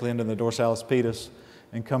inserted directly into the dorsalis pedis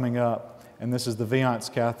and coming up, and this is the Viance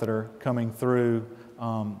catheter coming through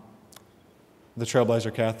the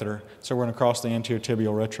Trailblazer catheter. So we're going to cross the anterior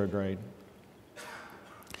tibial retrograde.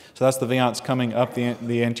 So that's the Viance coming up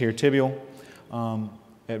the anterior tibial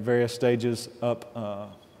at various stages up,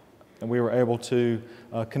 and we were able to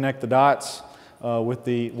connect the dots with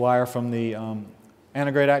the wire from the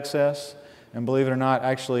antegrade access, and believe it or not,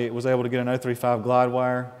 actually it was able to get an 035 glide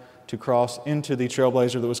wire to cross into the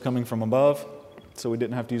Trailblazer that was coming from above, so we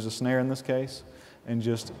didn't have to use a snare in this case, and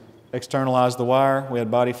just externalized the wire. We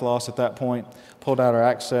had body floss at that point, pulled out our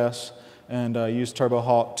access, and used Turbo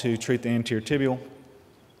Hawk to treat the anterior tibial.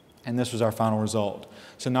 And this was our final result.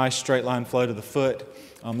 It's a nice straight line flow to the foot.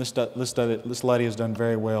 This lady has done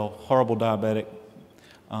very well. Horrible diabetic,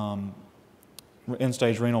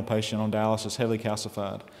 end-stage renal patient on dialysis, heavily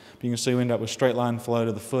calcified. But you can see we end up with straight line flow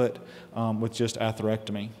to the foot with just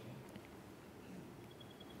atherectomy.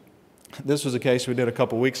 This was a case we did a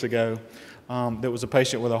couple weeks ago. That was a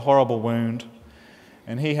patient with a horrible wound,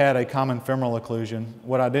 and he had a common femoral occlusion.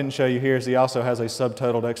 What I didn't show you here is he also has a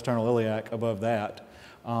subtotaled external iliac above that.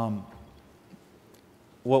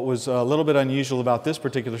 What was a little bit unusual about this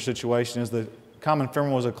particular situation is the common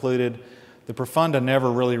femoral was occluded. The profunda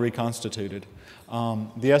never really reconstituted.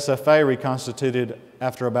 The SFA reconstituted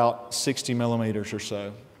after about 60 millimeters or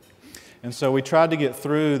so. And so we tried to get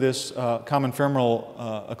through this common femoral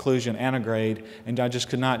occlusion antegrade, and I just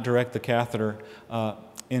could not direct the catheter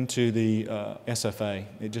into the SFA.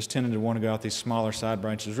 It just tended to want to go out these smaller side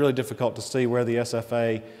branches. It was really difficult to see where the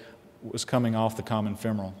SFA was coming off the common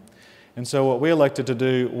femoral. And so what we elected to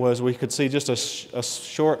do was we could see just a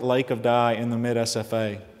short lake of dye in the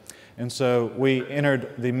mid-SFA. And so we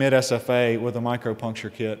entered the mid-SFA with a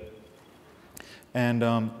micropuncture kit and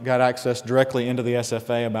got access directly into the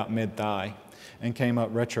SFA about mid-thigh and came up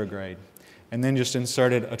retrograde. And then just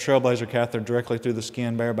inserted a Trailblazer catheter directly through the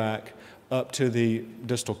skin bareback up to the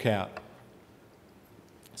distal cap.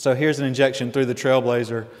 So here's an injection through the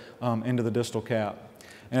Trailblazer into the distal cap.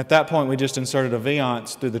 And at that point, we just inserted a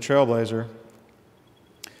Viance through the Trailblazer.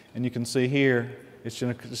 And you can see here, it's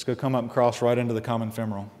just going to come up and cross right into the common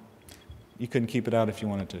femoral. You couldn't keep it out if you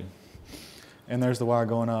wanted to. And there's the wire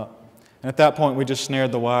going up. And at that point, we just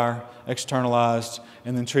snared the wire, externalized,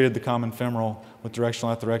 and then treated the common femoral with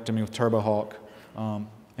directional atherectomy with Turbo Hawk, and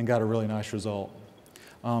got a really nice result.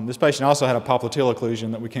 This patient also had a popliteal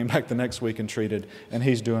occlusion that we came back the next week and treated, and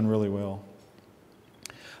he's doing really well.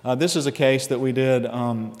 This is a case that we did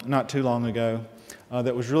not too long ago.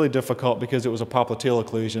 that was really difficult because it was a popliteal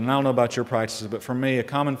occlusion. And I don't know about your practices, but for me, a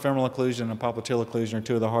common femoral occlusion and a popliteal occlusion are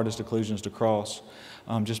two of the hardest occlusions to cross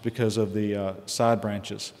just because of the side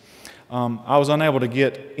branches. I was unable to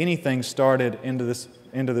get anything started into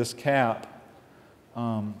this cap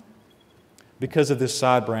because of this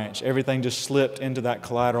side branch. Everything just slipped into that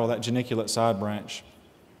collateral, that geniculate side branch.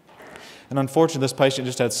 And unfortunately, this patient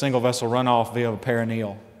just had single vessel runoff via a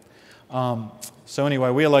perineal. So anyway,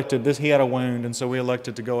 we elected this. He had a wound, and so we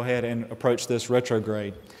elected to go ahead and approach this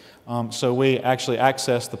retrograde. So we actually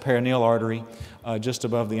accessed the perineal artery just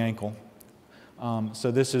above the ankle.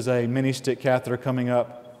 So this is a mini stick catheter coming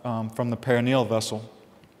up from the perineal vessel,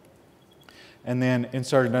 and then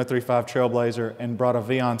inserted an 035 Trailblazer and brought a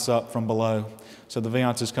Viance up from below. So the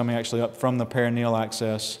Viance is coming actually up from the perineal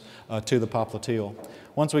access to the popliteal.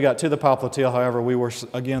 Once we got to the popliteal, however, we were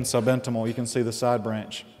again subintimal. You can see the side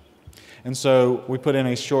branch. And so we put in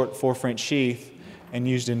a short 4 French sheath and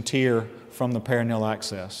used interior from the perineal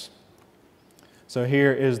access. So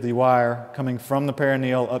here is the wire coming from the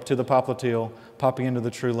perineal up to the popliteal, popping into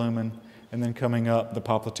the true lumen, and then coming up the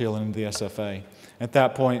popliteal and into the SFA. At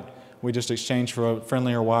that point, we just exchanged for a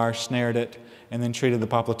friendlier wire, snared it, and then treated the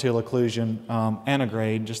popliteal occlusion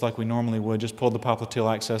antegrade, just like we normally would. Just pulled the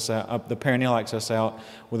popliteal access out, the perineal access out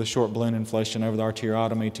with a short balloon inflation over the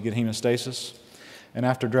arteriotomy to get hemostasis. And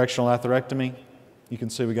after directional atherectomy, you can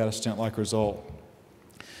see we got a stent-like result.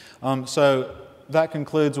 So that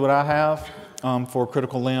concludes what I have for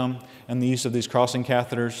critical limb and the use of these crossing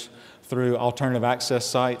catheters through alternative access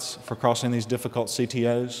sites for crossing these difficult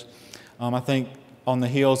CTOs. I think on the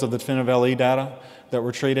heels of the definitive LE data that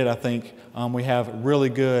were treated, I think we have really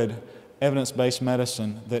good evidence-based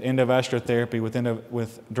medicine that endovascular therapy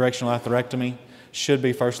with directional atherectomy should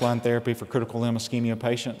be first-line therapy for critical limb ischemia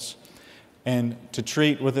patients. And to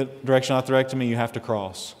treat with a directional atherectomy, you have to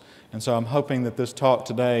cross. And so I'm hoping that this talk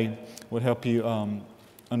today would help you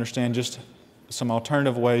understand just some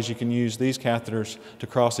alternative ways you can use these catheters to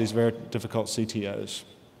cross these very difficult CTOs.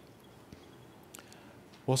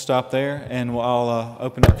 We'll stop there, and I'll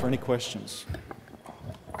open up for any questions.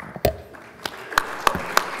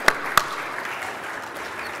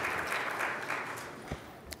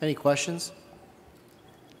 Any questions?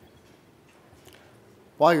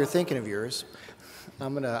 While you're thinking of yours,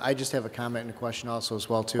 I just have a comment and a question also as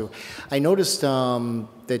well too. I noticed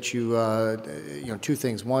that you, two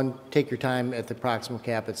things. One, take your time at the proximal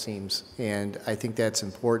cap, it seems, and I think that's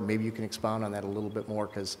important. Maybe you can expound on that a little bit more,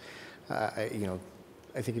 because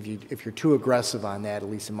I think if you're too aggressive on that, at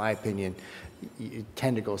least in my opinion, you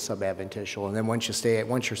tend to go subadventitial, and then once you're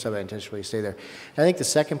subadventitial, you stay there. And I think the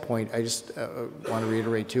second point I just want to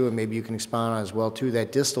reiterate too, and maybe you can expound on as well too,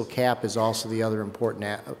 that distal cap is also the other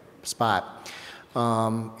important spot.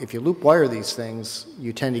 If you loop wire these things,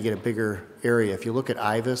 you tend to get a bigger area. If you look at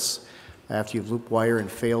IVUS, after you've looped wire and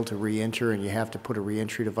failed to re-enter and you have to put a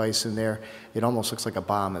re-entry device in there, it almost looks like a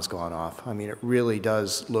bomb has gone off. I mean, it really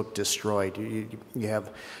does look destroyed. You have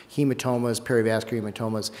hematomas, perivascular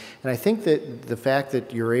hematomas, and I think that the fact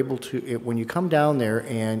that you're able to, when you come down there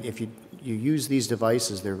and if you use these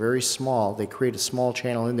devices, they're very small, they create a small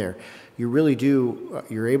channel in there, you really do,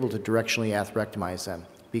 you're able to directionally atherectomize them.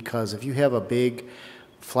 Because if you have a big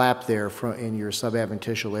flap there in your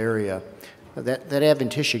subadventitial area, that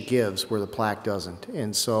adventitia gives where the plaque doesn't.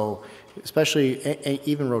 And so, especially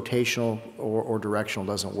even rotational or directional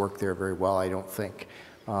doesn't work there very well, I don't think.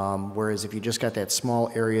 Whereas if you just got that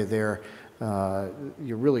small area there,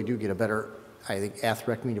 you really do get a better, I think,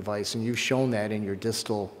 atherectomy device. And you've shown that in your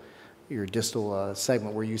distal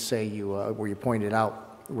segment where you say where you pointed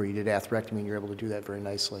out where you did atherectomy, and you're able to do that very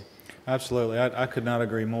nicely. Absolutely. I could not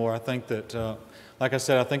agree more. I think that, like I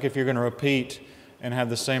said, I think if you're going to repeat and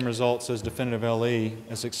have the same results as definitive LE,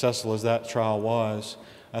 as successful as that trial was,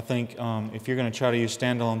 I think if you're going to try to use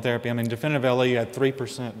standalone therapy, I mean, definitive LE, you had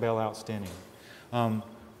 3% bailout stenting,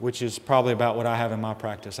 which is probably about what I have in my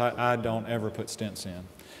practice. I don't ever put stents in.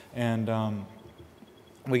 And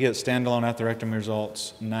we get standalone atherectomy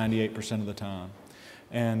results 98% of the time.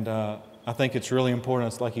 And I think it's really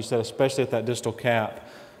important, like you said, especially at that distal cap,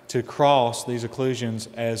 to cross these occlusions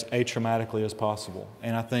as atraumatically as possible.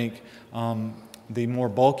 And I think the more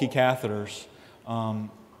bulky catheters,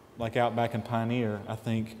 like Outback and Pioneer, I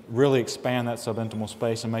think really expand that subintimal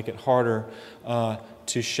space and make it harder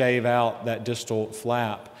to shave out that distal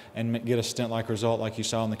flap and get a stent-like result like you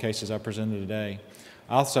saw in the cases I presented today.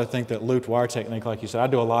 I also think that looped wire technique, like you said, I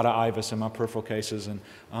do a lot of IVUS in my peripheral cases, and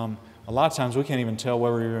a lot of times we can't even tell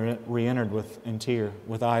where we re-entered with interior,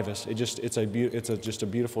 with IVUS. It's just a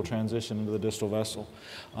beautiful transition into the distal vessel.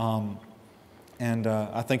 And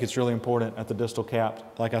I think it's really important at the distal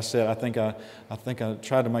cap. Like I said, I think I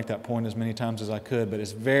tried to make that point as many times as I could, but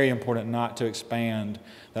it's very important not to expand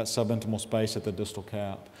that subintimal space at the distal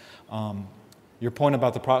cap. Your point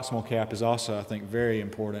about the proximal cap is also, I think, very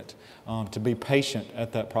important, to be patient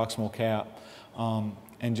at that proximal cap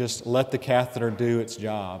and just let the catheter do its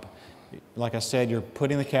job. Like I said, you're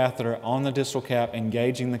putting the catheter on the distal cap,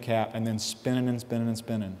 engaging the cap, and then spinning and spinning and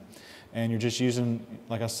spinning. And you're just using,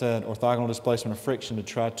 like I said, orthogonal displacement of friction to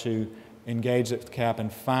try to engage the cap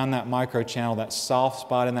and find that microchannel, that soft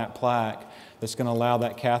spot in that plaque that's going to allow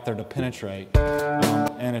that catheter to penetrate.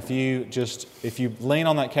 And if you lean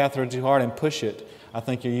on that catheter too hard and push it, I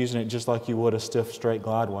think you're using it just like you would a stiff, straight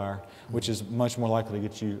glide wire, which is much more likely to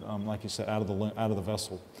get you, like you said, out of the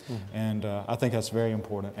vessel. And I think that's very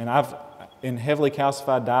important. And in heavily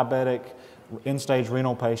calcified diabetic, end-stage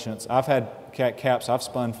renal patients, I've had caps, I've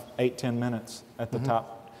spun 8-10 minutes at the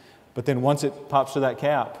top. But then once it pops through that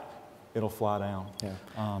cap, it'll fly down.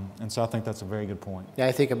 Yeah. And so I think that's a very good point. Yeah,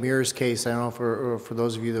 I think Amir's case, I don't know for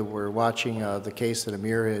those of you that were watching the case that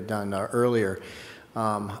Amir had done earlier,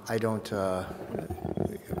 I don't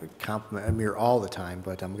compliment Amir all the time,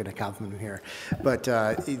 but I'm going to compliment him here. But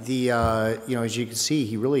you know, as you can see,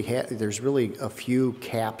 he really there's really a few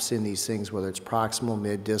caps in these things, whether it's proximal,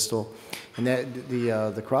 mid, distal, and that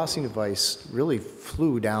the crossing device really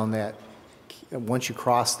flew down that. Once you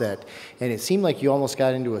cross that, and it seemed like you almost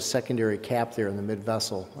got into a secondary cap there in the mid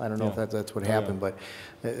vessel. I don't know if that's what happened, but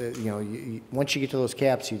you know, once you get to those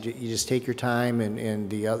caps, you just take your time, and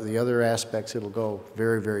the other aspects, it'll go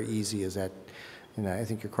very, very easy. As that, and I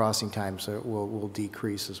think your crossing time will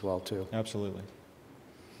decrease as well too. Absolutely.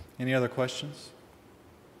 Any other questions?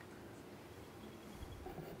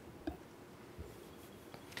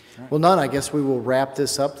 Well, none. I guess we will wrap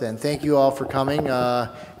this up then. Thank you all for coming,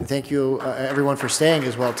 and thank you everyone for staying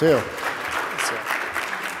as well too.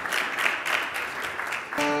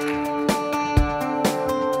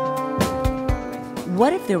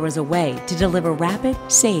 What if there was a way to deliver rapid,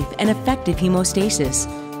 safe, and effective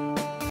hemostasis?